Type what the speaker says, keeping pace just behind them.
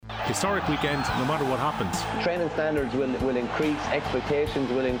historic weekend no matter what happens. Training standards will increase, expectations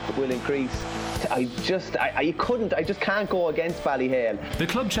will increase. I just can't go against Ballyhale. The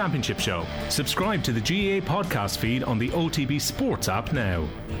Club Championship Show. Subscribe to the GAA podcast feed on the OTB Sports app now.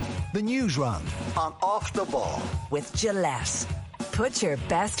 The Newsround on Off the Ball with Gillette. Put your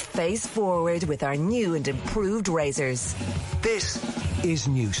best face forward with our new and improved razors. This is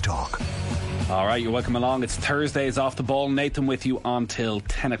News Talk. All right, you're welcome along. It's Thursdays Off the Ball. Nathan with you until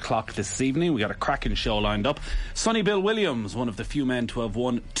 10 o'clock this evening. We got a cracking show lined up. Sonny Bill Williams, one of the few men to have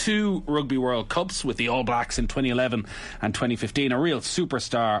won 2 Rugby World Cups with the All Blacks in 2011 and 2015. A real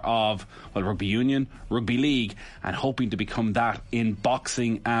superstar of, well, Rugby Union, Rugby League, and hoping to become that in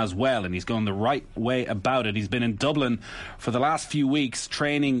boxing as well. And he's gone the right way about it. He's been in Dublin for the last few weeks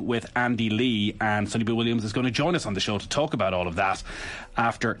training with Andy Lee, and Sonny Bill Williams is going to join us on the show to talk about all of that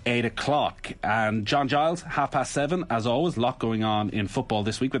after 8 o'clock. And John Giles, 7:30, as always. A lot going on in football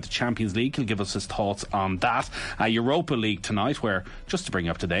this week with the Champions League. He'll give us his thoughts on that. Europa League tonight, where, just to bring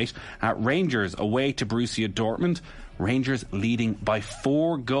you up to date, Rangers away to Borussia Dortmund. Rangers leading by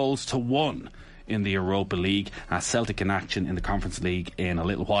 4-1 in the Europa League. Celtic in action in the Conference League in a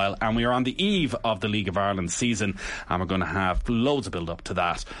little while. And we are on the eve of the League of Ireland season, and we're going to have loads of build-up to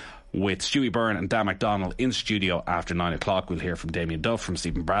that with Stewie Byrne and Dan McDonnell in studio after 9 o'clock. We'll hear from Damien Duff, from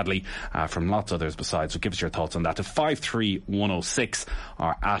Stephen Bradley, from lots of others besides. So give us your thoughts on that to 53106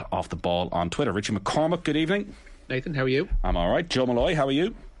 or at Off the Ball on Twitter. Richie McCormack, good evening. Nathan, how are you? I'm alright. Joe Molloy, how are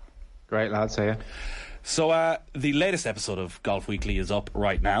you? Great, lads, how are you? So the latest episode of Golf Weekly is up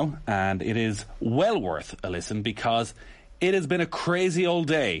right now, and it is well worth a listen because it has been a crazy old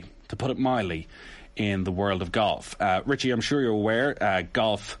day, to put it mildly, in the world of golf. Richie, I'm sure you're aware,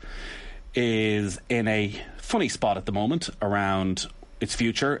 golf is in a funny spot at the moment around its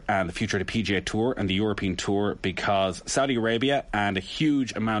future and the future of the PGA Tour and the European Tour, because Saudi Arabia and a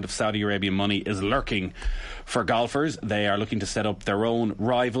huge amount of Saudi Arabian money is lurking for golfers. They are looking to set up their own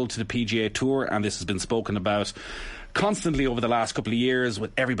rival to the PGA Tour, and this has been spoken about constantly over the last couple of years, with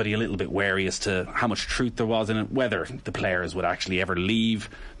everybody a little bit wary as to how much truth there was in it, whether the players would actually ever leave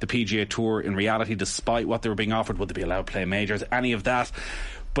the PGA Tour in reality, despite what they were being offered. Would they be allowed to play majors, any of that?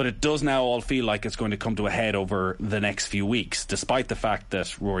 But it does now all feel like it's going to come to a head over the next few weeks, despite the fact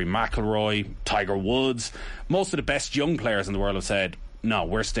that Rory McIlroy, Tiger Woods, most of the best young players in the world have said, no,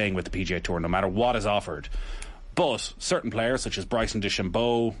 we're staying with the PGA Tour no matter what is offered. But certain players such as Bryson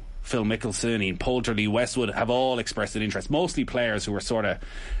DeChambeau, Phil Mickelson, Ian Poulter, Lee Westwood have all expressed an interest. Mostly players who are sort of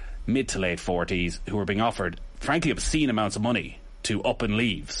mid to late 40s who are being offered, frankly, obscene amounts of money to up and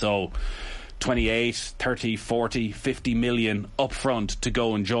leave. So 28, 30, 40, 50 million up front to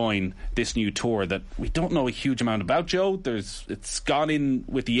go and join this new tour that we don't know a huge amount about, Joe. It's gone in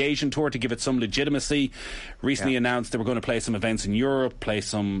with the Asian Tour to give it some legitimacy. Recently announced they were going to play some events in Europe, play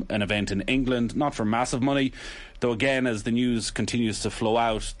an event in England, not for massive money. Though again, as the news continues to flow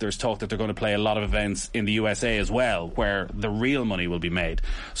out, there's talk that they're going to play a lot of events in the USA as well, where the real money will be made.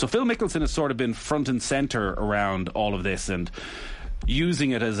 So Phil Mickelson has sort of been front and centre around all of this and using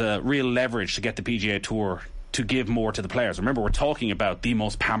it as a real leverage to get the PGA Tour to give more to the players. Remember, we're talking about the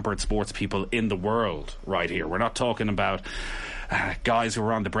most pampered sports people in the world right here. We're not talking about guys who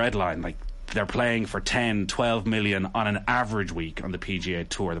are on the breadline. Like, they're playing for 10, 12 million on an average week on the PGA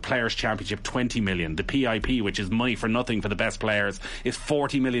Tour. The Players' Championship, 20 million. The PIP, which is money for nothing for the best players, is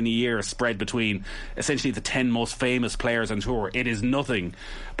 40 million a year spread between essentially the 10 most famous players on tour. It is nothing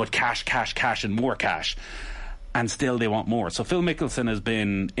but cash, cash, cash and more cash. And still they want more. So Phil Mickelson has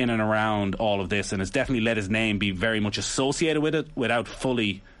been in and around all of this and has definitely let his name be very much associated with it without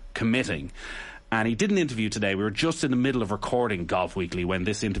fully committing. And he did an interview today. We were just in the middle of recording Golf Weekly when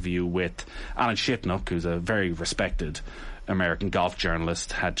this interview with Alan Shipnuck, who's a very respected American golf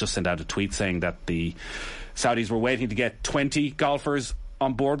journalist, had just sent out a tweet saying that the Saudis were waiting to get 20 golfers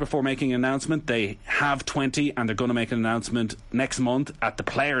on board before making an announcement. They have 20, and they're going to make an announcement next month at the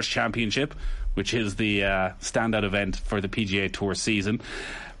Players' Championship, which is the standout event for the PGA Tour season.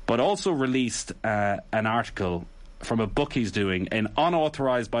 But also released an article from a book he's doing, an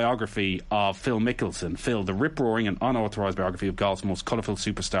unauthorised biography of Phil Mickelson. Phil, the rip-roaring and unauthorised biography of golf's most colourful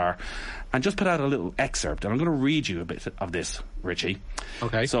superstar. And just put out a little excerpt, and I'm going to read you a bit of this, Richie.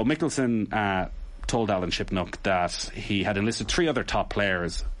 Okay. So Mickelson told Alan Shipnuck that he had enlisted 3 other top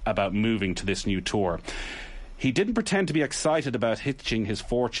players about moving to this new tour. He didn't pretend to be excited about hitching his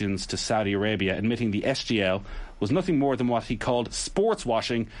fortunes to Saudi Arabia, admitting the SGL was nothing more than what he called sports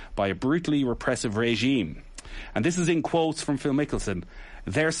washing by a brutally repressive regime. And this is in quotes from Phil Mickelson.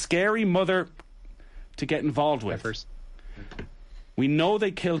 They're scary mother to get involved with. We know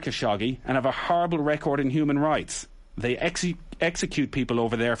they killed Khashoggi and have a horrible record in human rights. they execute people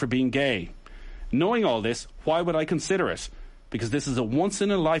over there for being gay. Knowing all this, why would I consider it? Because this is a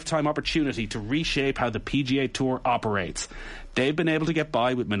once-in-a-lifetime opportunity to reshape how the PGA Tour operates. They've been able to get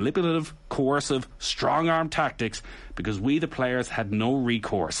by with manipulative, coercive, strong-arm tactics because we, the players, had no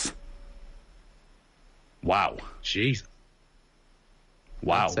recourse. Wow. Jeez.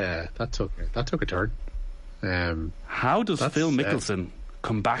 Wow. That took a turn. How does Phil Mickelson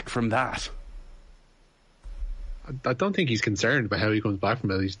come back from that? I don't think he's concerned about how he comes back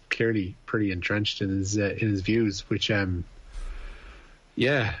from it. He's clearly pretty entrenched in his views, which, if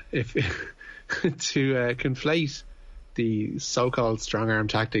to conflate the so-called strong-arm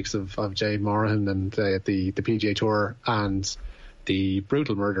tactics of Jay Moran and the PGA Tour and the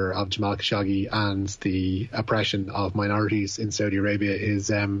brutal murder of Jamal Khashoggi and the oppression of minorities in Saudi Arabia is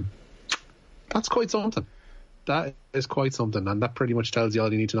that's quite something. That is quite something, and that pretty much tells you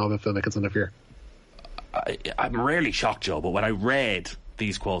all you need to know about Phil Mickelson if you're. I'm rarely shocked, Joe, but when I read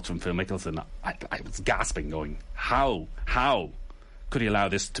these quotes from Phil Mickelson, I was gasping, going, how could he allow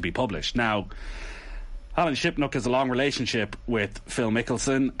this to be published? Now, Alan Shipnuck has a long relationship with Phil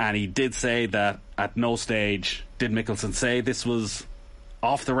Mickelson, and he did say that at no stage did Mickelson say this was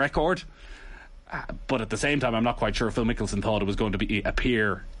off the record. But at the same time, I'm not quite sure Phil Mickelson thought it was going to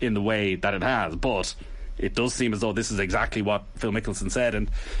appear in the way that it has. But it does seem as though this is exactly what Phil Mickelson said. And,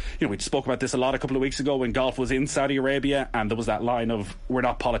 we spoke about this a lot a couple of weeks ago when golf was in Saudi Arabia, and there was that line of, we're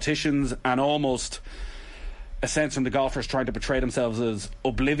not politicians, and almost a sense from the golfers trying to portray themselves as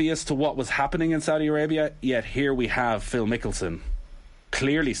oblivious to what was happening in Saudi Arabia. Yet here we have Phil Mickelson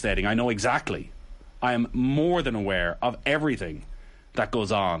clearly stating, I know exactly, I am more than aware of everything that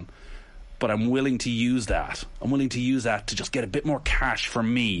goes on, but I'm willing to use that. I'm willing to use that to just get a bit more cash for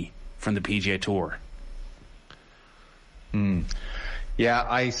me from the PGA Tour. Yeah,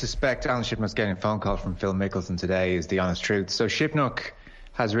 I suspect Alan Shipnuck's getting a phone call from Phil Mickelson today is the honest truth. So Shipnuck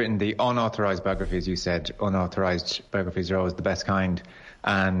has written the unauthorised biography, as you said. Unauthorised biographies are always the best kind.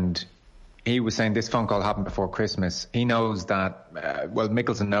 And he was saying this phone call happened before Christmas. He knows that,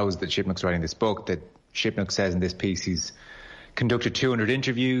 Mickelson knows that Shipnuck's writing this book, that Shipnuck says in this piece he's conducted 200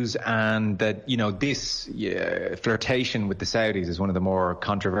 interviews, and that, this flirtation with the Saudis is one of the more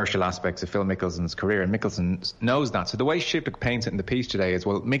controversial aspects of Phil Mickelson's career, and Mickelson knows that. So the way Shipnuck paints it in the piece today is,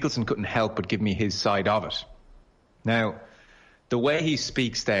 Mickelson couldn't help but give me his side of it. Now, the way he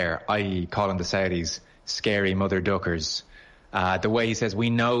speaks there, i.e. calling the Saudis scary mother duckers, the way he says, we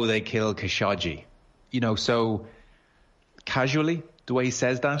know they killed Khashoggi, so casually, the way he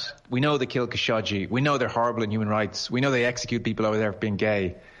says that, we know they killed Khashoggi, we know they're horrible in human rights, we know they execute people over there for being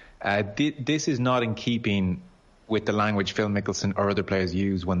gay. This is not in keeping with the language Phil Mickelson or other players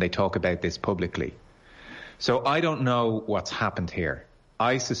use when they talk about this publicly. So I don't know what's happened here.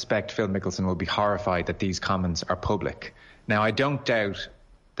 I suspect Phil Mickelson will be horrified that these comments are public. Now, I don't doubt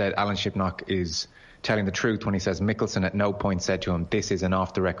that Alan Shipnuck is telling the truth when he says Mickelson at no point said to him, this is an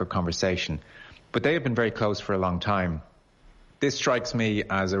off-the-record conversation. But they have been very close for a long time. This strikes me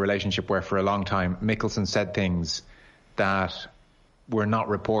as a relationship where for a long time Mickelson said things that were not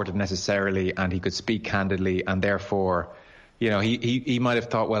reported necessarily, and he could speak candidly, and therefore, he might have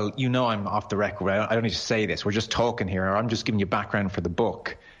thought, I'm off the record, I don't need to say this, we're just talking here, or I'm just giving you background for the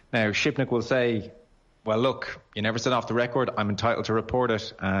book. Now, Shipnuck will say, well, look, you never said off the record, I'm entitled to report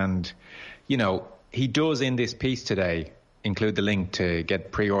it, and, he does in this piece today include the link to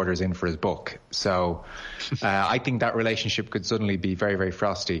get pre-orders in for his book. So I think that relationship could suddenly be very, very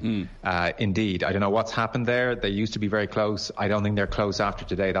frosty. Indeed. I don't know what's happened there. They used to be very close. I don't think they're close after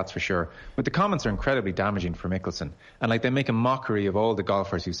today, that's for sure. But the comments are incredibly damaging for Mickelson. And they make a mockery of all the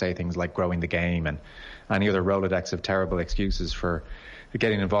golfers who say things like growing the game and any other Rolodex of terrible excuses for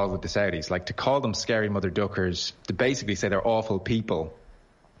getting involved with the Saudis. To call them scary mother duckers, to basically say they're awful people,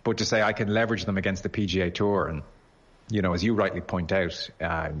 but to say I can leverage them against the PGA Tour. And as you rightly point out,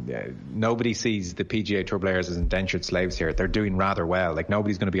 nobody sees the PGA Tour players as indentured slaves here. They're doing rather well.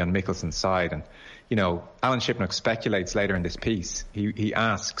 Nobody's going to be on Mickelson's side. And, Alan Shipnuck speculates later in this piece. He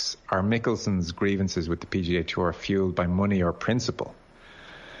asks, are Mickelson's grievances with the PGA Tour fueled by money or principle?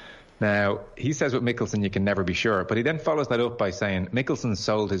 Now, he says with Mickelson you can never be sure, but he then follows that up by saying Mickelson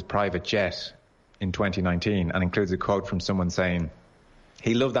sold his private jet in 2019 and includes a quote from someone saying,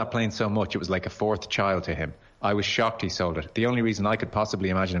 he loved that plane so much it was like a fourth child to him. I was shocked he sold it. The only reason I could possibly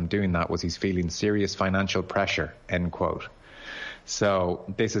imagine him doing that was he's feeling serious financial pressure, end quote. So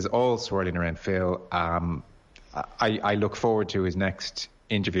this is all swirling around Phil. I look forward to his next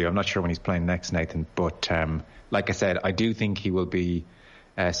interview. I'm not sure when he's playing next, Nathan, but like I said, I do think he will be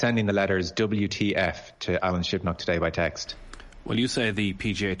sending the letters WTF to Alan Shipnuck today by text. Well, you say the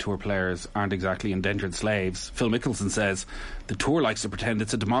PGA Tour players aren't exactly indentured slaves. Phil Mickelson says the Tour likes to pretend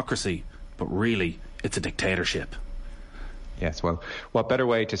it's a democracy, but really it's a dictatorship. Yes, well, what better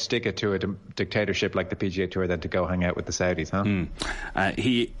way to stick it to a dictatorship like the PGA Tour than to go hang out with the Saudis, huh?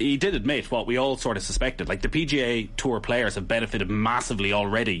 He did admit what we all sort of suspected. Like, the PGA Tour players have benefited massively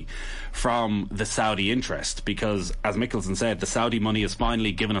already from the Saudi interest because, as Mickelson said, the Saudi money has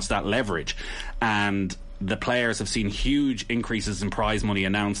finally given us that leverage, and the players have seen huge increases in prize money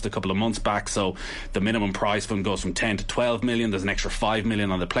announced a couple of months back. So the minimum prize fund goes from 10 to 12 million. There's an extra 5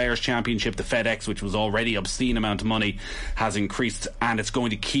 million on the Players' Championship. The FedEx, which was already obscene amount of money, has increased, and it's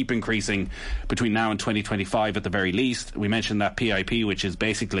going to keep increasing between now and 2025 at the very least. We mentioned that PIP, which is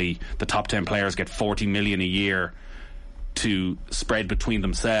basically the top 10 players get 40 million a year to spread between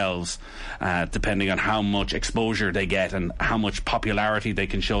themselves, depending on how much exposure they get and how much popularity they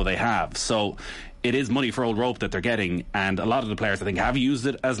can show they have. So it is money for old rope that they're getting, and a lot of the players, I think, have used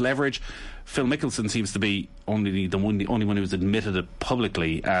it as leverage. Phil Mickelson seems to be only one who's admitted it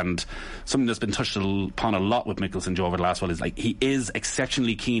publicly, and something that's been touched upon a lot with Mickelson, Joe, over the last while is, like, he is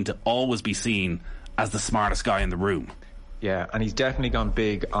exceptionally keen to always be seen as the smartest guy in the room. Yeah, and he's definitely gone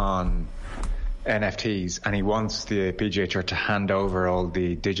big on NFTs, and he wants the PGA Tour to hand over all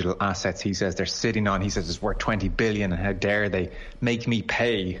the digital assets he says they're sitting on. He says it's worth 20 billion, and how dare they make me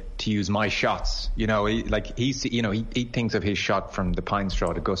pay to use my shots. You know, he thinks of his shot from the Pine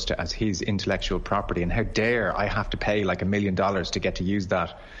Straw at Augusta as his intellectual property, and how dare I have to pay like $1 million to get to use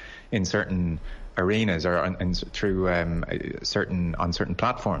that in certain arenas or through certain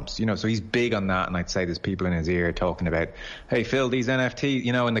platforms, you know. So he's big on that, and I'd say there's people in his ear talking about, hey Phil, these NFTs,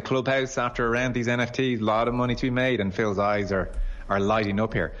 you know, in the clubhouse after a round, these NFTs, a lot of money to be made, and Phil's eyes are lighting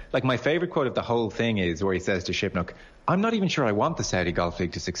up here. Like, my favourite quote of the whole thing is where he says to Shipnook, I'm not even sure I want the Saudi Golf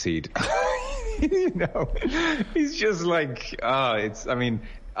League to succeed. You know, he's just like, the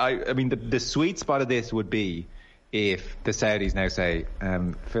sweet spot of this would be if the Saudis now say,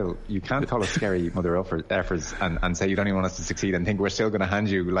 Phil, you can't call us scary mother effers and say you don't even want us to succeed and think we're still going to hand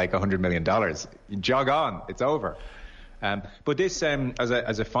you like $100 million. You jog on, it's over. But this,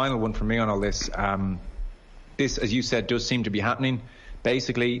 as a final one for me on all this, this, as you said, does seem to be happening.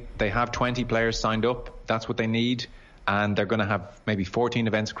 Basically, they have 20 players signed up. That's what they need. And they're going to have maybe 14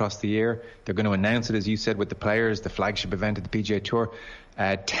 events across the year. They're going to announce it, as you said, with the players, the flagship event at the PGA Tour.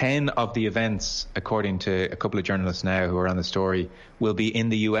 10 of the events, according to a couple of journalists now who are on the story, will be in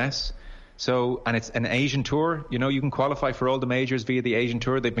the US. So, and it's an Asian tour. You know, you can qualify for all the majors via the Asian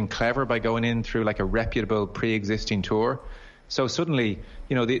tour. They've been clever by going in through like a reputable pre-existing tour. So suddenly,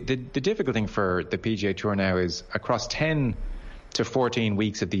 you know, the difficult thing for the PGA Tour now is across 10 to 14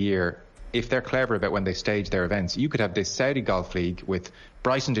 weeks of the year, if they're clever about when they stage their events, you could have this Saudi Golf League with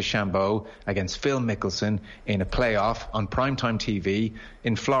Bryson DeChambeau against Phil Mickelson in a playoff on primetime TV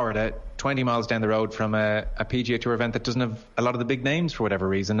in Florida, 20 miles down the road from a PGA Tour event that doesn't have a lot of the big names for whatever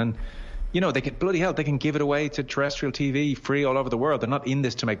reason. And, you know, they can, bloody hell, they can give it away to terrestrial TV free all over the world. They're not in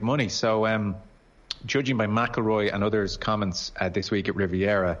this to make money. So, judging by McIlroy and others' comments this week at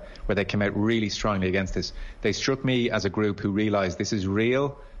Riviera, where they came out really strongly against this, they struck me as a group who realised this is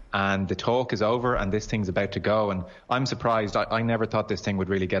real and the talk is over and this thing's about to go. And I'm surprised. I never thought this thing would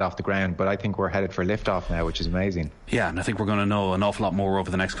really get off the ground, but I think we're headed for liftoff now, which is amazing. Yeah, and I think we're going to know an awful lot more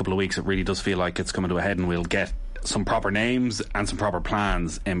over the next couple of weeks. It really does feel like it's coming to a head, and we'll get some proper names and some proper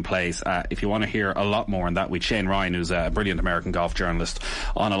plans in place. If you want to hear a lot more on that, with Shane Ryan, who's a brilliant American golf journalist,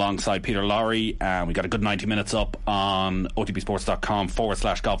 on alongside Peter Lowry. We got a good 90 minutes up on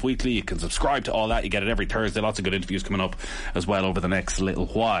otbsports.com/golf weekly. You can subscribe to all that. You get it every Thursday. Lots of good interviews coming up as well over the next little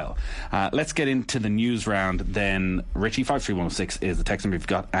while. Let's get into the news round then. Richie, 53106 is the text number if you've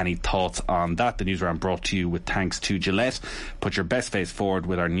got any thoughts on that. The news round brought to you with thanks to Gillette. Put your best face forward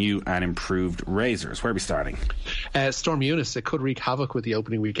with our new and improved razors. Where are we starting? Storm Eunice, it could wreak havoc with the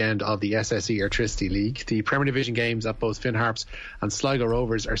opening weekend of the SSE Airtricity League. The Premier Division games at both Finn Harps and Sligo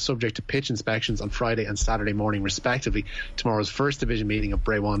Rovers are subject to pitch inspections on Friday and Saturday morning respectively. Tomorrow's First Division meeting of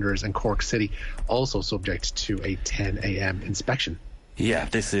Bray Wanderers and Cork City also subject to a 10 a.m. inspection. Yeah,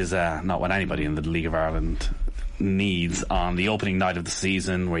 this is not what anybody in the League of Ireland needs on the opening night of the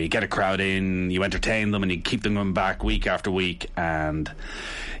season, where you get a crowd in, you entertain them, and you keep them coming back week after week. And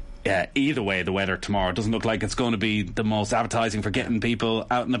either way, the weather tomorrow doesn't look like it's going to be the most appetizing for getting people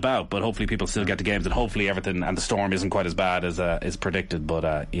out and about, but hopefully people still get to games, and hopefully everything and the storm isn't quite as bad as is predicted.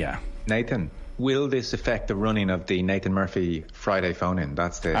 But yeah, Nathan, will this affect the running of the Nathan Murphy Friday phone-in?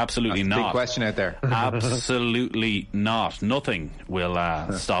 That's the big question out there. Absolutely not. Nothing will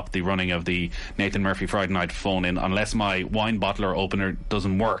stop the running of the Nathan Murphy Friday night phone-in unless my wine bottler opener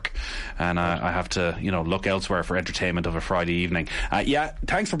doesn't work, and I have to, look elsewhere for entertainment of a Friday evening.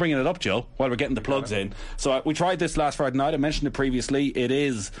 Thanks for bringing it up, Joe, while we're getting the plugs in. So we tried this last Friday night. I mentioned it previously. It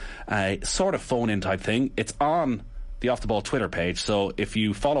is a sort of phone-in type thing. It's on the Off the Ball Twitter page, so if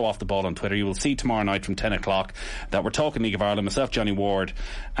you follow Off the Ball on Twitter, you will see tomorrow night from 10 o'clock that we're talking League of Ireland. Myself, Johnny Ward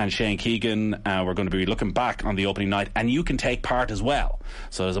and Shane Keegan, we're going to be looking back on the opening night, and you can take part as well.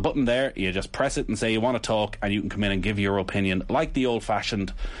 So there's a button there, you just press it and say you want to talk, and you can come in and give your opinion like the old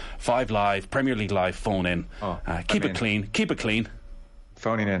fashioned 5 Live Premier League Live phone in. Keep it clean.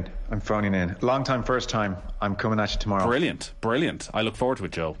 Phoning in. I'm phoning in. Long time, first time. I'm coming at you tomorrow. Brilliant. I look forward to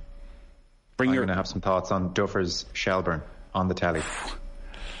it, Joe. I'm going to have some thoughts on Duffer's Shelburne on the telly.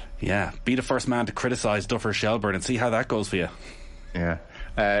 Yeah, be the first man to criticise Duffer's Shelburne and see how that goes for you. Yeah.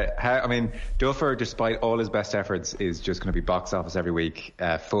 Duffer, despite all his best efforts, is just going to be box office every week.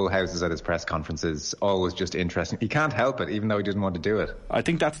 Full houses at his press conferences. Always just interesting. He can't help it, even though he didn't want to do it. I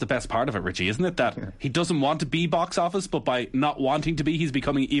think that's the best part of it, Richie, isn't it? That he doesn't want to be box office, but by not wanting to be, he's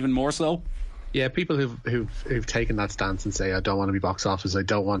becoming even more so. Yeah, people who've taken that stance and say, I don't want to be box office, I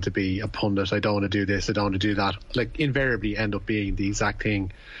don't want to be a pundit, I don't want to do this, I don't want to do that, invariably end up being the exact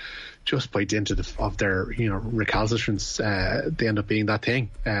thing just by dint of their recalcitrance. They end up being that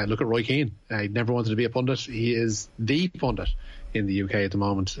thing. Look at Roy Keane. He never wanted to be a pundit. He is the pundit in the UK at the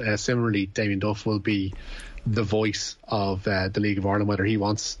moment. Similarly, Damien Duff will be the voice of the League of Ireland, whether he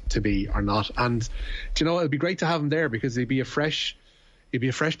wants to be or not. And it'd be great to have him there, because he'd be a fresh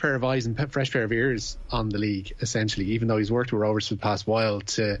pair of eyes and fresh pair of ears on the league, essentially, even though he's worked with Rovers for the past while.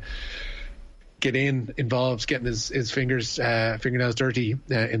 To get involved, getting his fingernails dirty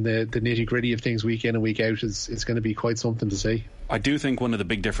in the nitty gritty of things week in and week out is going to be quite something to see. I do think one of the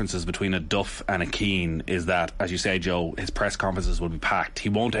big differences between a Duff and a Keane is that, as you say, Joe, his press conferences will be packed. He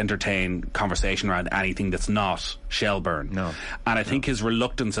won't entertain conversation around anything that's not Shelburne. No. And I think his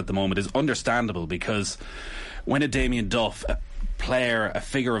reluctance at the moment is understandable, because when a Damien Duff, a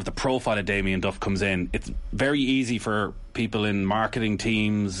figure of the profile of Damien Duff, comes in, it's very easy for people in marketing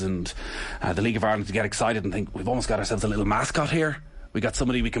teams and the League of Ireland to get excited and think, we've almost got ourselves a little mascot here. We got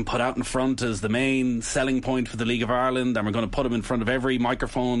somebody we can put out in front as the main selling point for the League of Ireland, and we're going to put him in front of every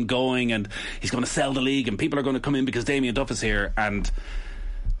microphone going, and he's going to sell the league, and people are going to come in because Damien Duff is here. And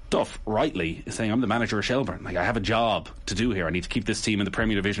Duff, rightly, is saying, I'm the manager of Shelburne. I have a job to do here. I need to keep this team in the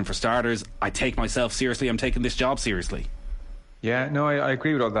Premier Division for starters. I take myself seriously. I'm taking this job seriously. Yeah, no, I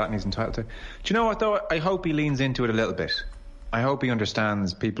agree with all that, and he's entitled to. Do you know what, though? I hope he leans into it a little bit. I hope he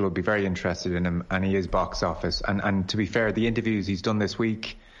understands people will be very interested in him, and he is box office. And to be fair, the interviews he's done this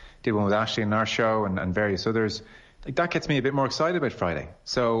week, did one with Ashley in our show and various others, that gets me a bit more excited about Friday.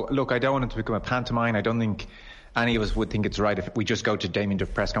 So, look, I don't want it to become a pantomime. I don't think any of us would think it's right if we just go to Damien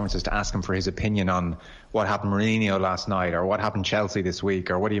Duff press conferences to ask him for his opinion on what happened Mourinho last night, or what happened Chelsea this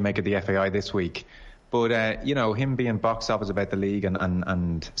week, or what do you make of the FAI this week. But, him being box office about the league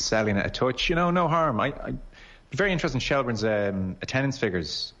and selling it a touch, no harm. I'd be very interested in Shelburne's attendance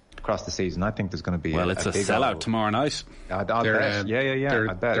figures across the season. I think there's going to be it's a sellout tomorrow night. I'll bet.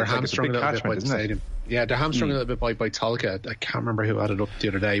 Yeah. They're hamstrung a little bit by the stadium. Yeah, they're hamstrung a little bit by Tolka. I can't remember who had it up the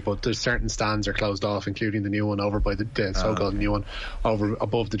other day, but there's certain stands are closed off, including the new one over by the so-called new one over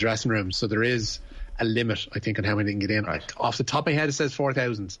above the dressing room. So there is a limit, I think, on how many they can get in. Right. Off the top of my head, it says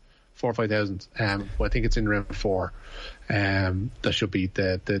 4,000. 4,000 or 5,000. But I think it's in round 4. That should be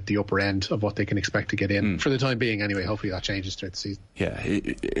the upper end of what they can expect to get in for the time being. Anyway, hopefully that changes throughout the season. Yeah,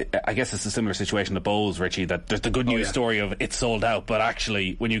 I guess it's a similar situation to Bowes, Richie. That there's the good news story of it's sold out, but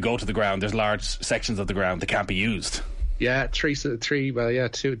actually, when you go to the ground, there's large sections of the ground that can't be used. Yeah, two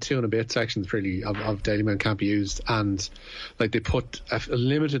and a bit sections really of Dalymount can't be used, and they put a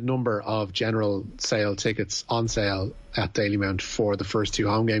limited number of general sale tickets on sale at Dalymount for the first 2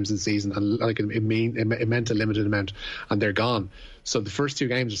 home games of the season, and it meant a limited amount, and they're gone. So the first 2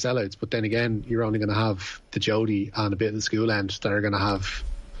 games are sellouts, but then again, you're only going to have the Jody and a bit of the school end that are going to have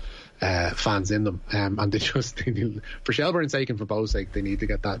fans in them, and they just for Shelburne's sake and for Bow's sake, they need to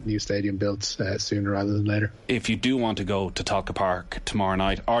get that new stadium built sooner rather than later. If you do want to go to Tolka Park tomorrow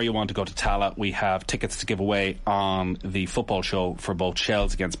night, or you want to go to Tala, we have tickets to give away on the football show for both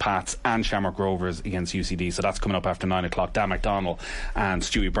Shells against Pats and Shamrock Rovers against UCD. So that's coming up after 9 o'clock. Dan McDonnell and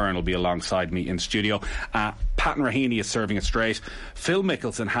Stewie Byrne will be alongside me in studio. Patton Raheny is serving it straight. Phil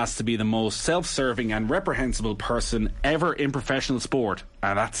Mickelson has to be the most self-serving and reprehensible person ever in professional sport,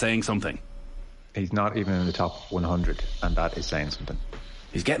 and that's saying something. He's not even in the top 100, and that is saying something.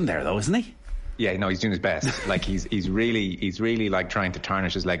 He's getting there, though, isn't he? Yeah, no, he's doing his best. Like he's really like trying to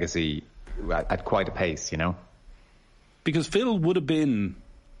tarnish his legacy at quite a pace, you know. Because Phil would have been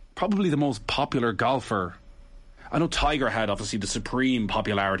probably the most popular golfer. I know Tiger had obviously the supreme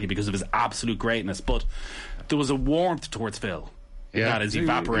popularity because of his absolute greatness, but there was a warmth towards Phil that is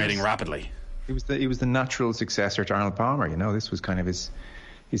evaporating rapidly. He was the natural successor to Arnold Palmer. You know, this was kind of his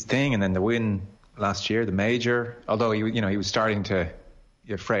thing, and then the win last year, the major. Although he was starting to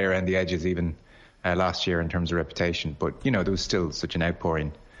fray around the edges even last year in terms of reputation, but you know there was still such an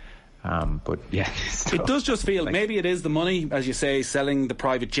outpouring. But yeah, it does just feel maybe it is the money, as you say, selling the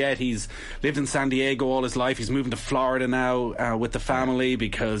private jet. He's lived in San Diego all his life. He's moving to Florida now with the family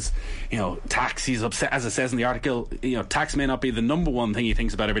because, you know, tax. He's upset, as it says in the article. You know, tax may not be the number one thing he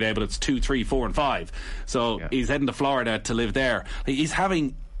thinks about every day, but it's 2, 3, 4, and 5. So he's heading to Florida to live there. He's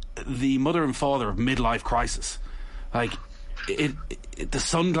having the mother and father of midlife crisis. Like the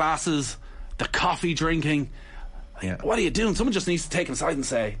sunglasses, the coffee drinking. What are you doing? Someone just needs to take him aside and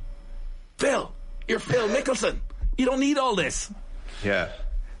say, Phil, you're Phil Mickelson. You don't need all this. Yeah,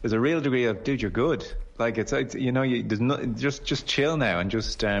 there's a real degree of, dude, you're good. Like it's you know, just chill now and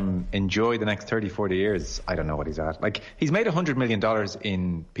just enjoy the next 30, 40 years. I don't know what he's at. Like he's made $100 million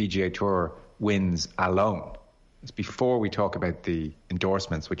in PGA Tour wins alone. It's before we talk about the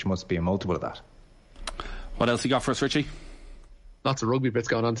endorsements, which must be a multiple of that. What else you got for us, Richie? Lots of rugby bits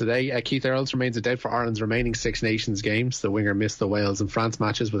going on today. Keith Earls remains a doubt for Ireland's remaining Six Nations games. The winger missed the Wales and France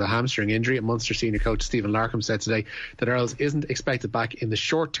matches with a hamstring injury. Munster senior coach Stephen Larkham said today that Earls isn't expected back in the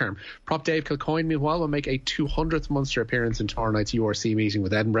short term. Prop Dave Kilcoyne, meanwhile, will make a 200th Munster appearance in tomorrow night's URC meeting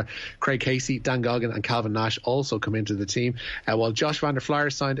with Edinburgh. Craig Casey, Dan Goggin and Calvin Nash also come into the team. While Josh van der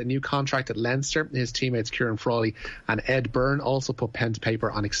Flier signed a new contract at Leinster, his teammates Kieran Frawley and Ed Byrne also put pen to paper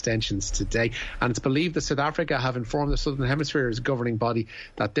on extensions today. And it's believed that South Africa have informed the Southern Hemisphere's governing body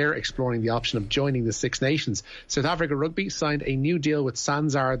that they're exploring the option of joining the Six Nations. South Africa Rugby signed a new deal with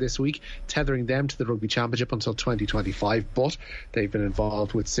Sanzar this week, tethering them to the Rugby Championship until 2025, but they've been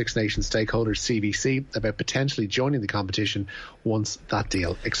involved with Six Nations stakeholders CVC about potentially joining the competition once that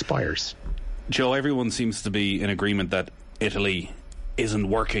deal expires. Joe, everyone seems to be in agreement that Italy isn't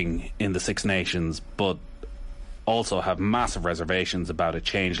working in the Six Nations, but also have massive reservations about a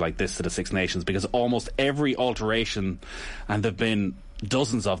change like this to the Six Nations, because almost every alteration, and there have been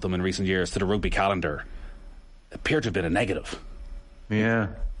dozens of them in recent years, to the rugby calendar appear to have been a negative. Yeah.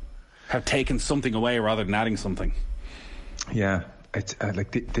 Have taken something away rather than adding something. Yeah. It's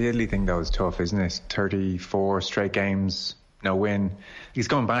like the Italy thing though is tough, isn't it? 34 straight games, no win. He's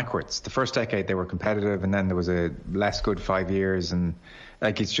going backwards. The first decade they were competitive, and then there was a less good 5 years, and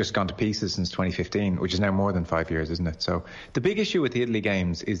like it's just gone to pieces since 2015, which is now more than 5 years, isn't it? So the big issue with the Italy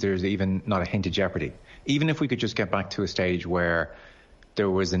games is there's even not a hint of jeopardy. Even if we could just get back to a stage where there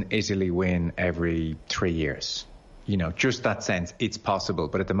was an Italy win every 3 years, you know, just that sense, it's possible.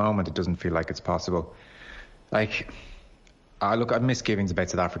 But at the moment, it doesn't feel like it's possible. Like, look, I have misgivings about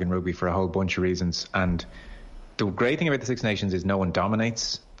South African rugby for a whole bunch of reasons. And the great thing about the Six Nations is no one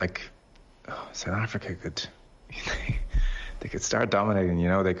dominates. Like, South Africa could... They could start dominating, you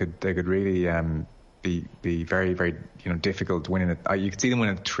know. They could really be very, very, you know, difficult winning it. You could see them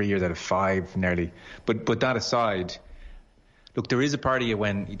winning 3 years out of 5 nearly. But that aside, look, there is a part of you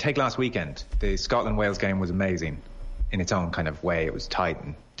when you take last weekend. The Scotland-Wales game was amazing in its own kind of way. It was tight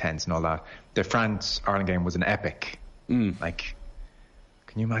and tense and all that. The France-Ireland game was an epic. Like,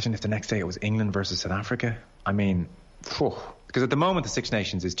 can you imagine if the next day it was England versus South Africa? I mean, because at the moment the Six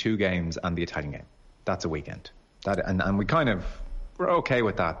Nations is 2 games and the Italian game. That's a weekend. And we're okay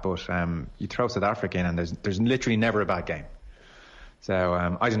with that, but you throw South Africa in and there's literally never a bad game.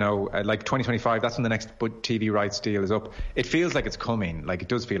 So I don't know, like 2025, that's when the next TV rights deal is up. It feels like it's coming. Like, it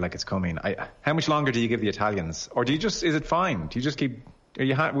does feel like it's coming. How much longer do you give the Italians, or do you just? Is it fine? Do you just keep? Do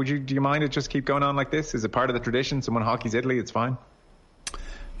you mind it just keep going on like this? Is it part of the tradition? So when hockey's Italy, it's fine.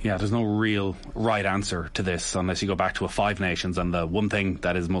 Yeah, there's no real right answer to this unless you go back to a 5 Nations, and the one thing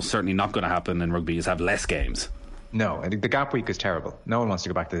that is most certainly not going to happen in rugby is have less games. No, I think the gap week is terrible. No one wants to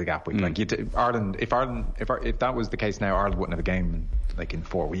go back to the gap week. Like Ireland, if that was the case now, Ireland wouldn't have a game in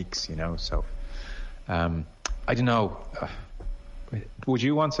 4 weeks. You know, so I don't know. Would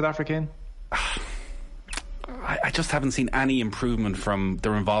you want South Africa in? I just haven't seen any improvement from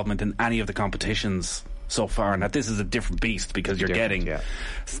their involvement in any of the competitions so far, and that this is a different beast because you're getting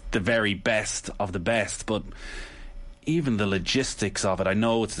the very best of the best. But even the logistics of it, I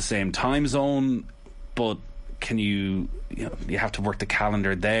know it's the same time zone, but can you have to work the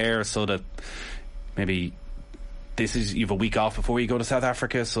calendar there so that maybe you have a week off before you go to South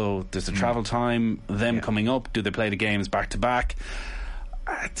Africa, so there's the travel time, coming up, do they play the games back to back?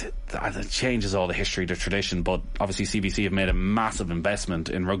 It changes all the history, the tradition, but obviously CBC have made a massive investment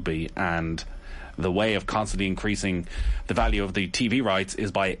in rugby, and the way of constantly increasing the value of the TV rights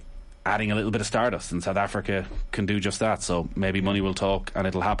is by adding a little bit of stardust, and South Africa can do just that. So maybe money will talk and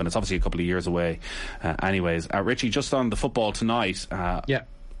it'll happen. It's obviously a couple of years away anyways. Richie, just on the football tonight,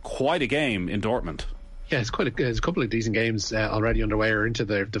 quite a game in Dortmund. Yeah, there's a couple of decent games already underway or into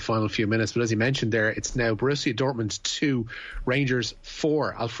the final few minutes. But as you mentioned there, it's now Borussia Dortmund 2, Rangers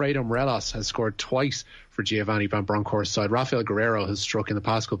 4. Alfredo Morelos has scored twice for Giovanni Van Bronckhorst's side. Rafael Guerreiro has struck in the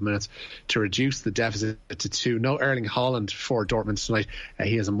past couple of minutes to reduce the deficit to 2. No Erling Haaland for Dortmund tonight.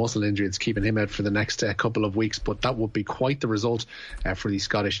 He has a muscle injury that's keeping him out for the next couple of weeks, but that would be quite the result for the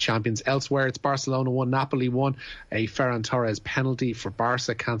Scottish champions. Elsewhere, it's Barcelona 1, Napoli 1. A Ferran Torres penalty for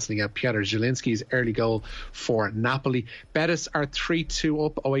Barca, cancelling out Piotr Zielinski's early goal for Napoli. Betis are 3-2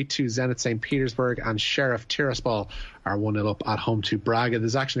 up, 0-8 Zenit St. Petersburg, and Sheriff Tiraspol are 1-0 up at home to Braga.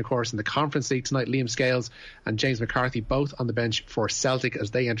 There's action, of course, in the Conference League tonight. Liam Scales and James McCarthy both on the bench for Celtic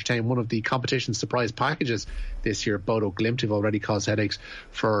as they entertain one of the competition surprise packages this year. Bodo Glimt have already caused headaches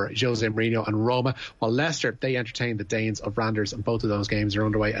for Jose Mourinho and Roma, while Leicester, they entertain the Danes of Randers, and both of those games are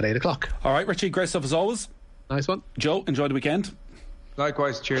underway at 8 o'clock. All right, Richie, great stuff as always. Nice one. Joe, enjoy the weekend.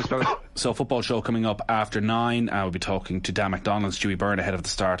 Likewise, cheers, fellas. So, football show coming up after 9. We'll be talking to Dan McDonald and Stewie Byrne ahead of the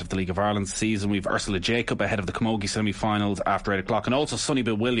start of the League of Ireland season. We've Ursula Jacob ahead of the Camogie semi-finals after 8 o'clock, and also Sonny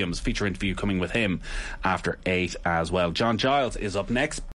Bill Williams, feature interview coming with him after 8 as well. John Giles is up next.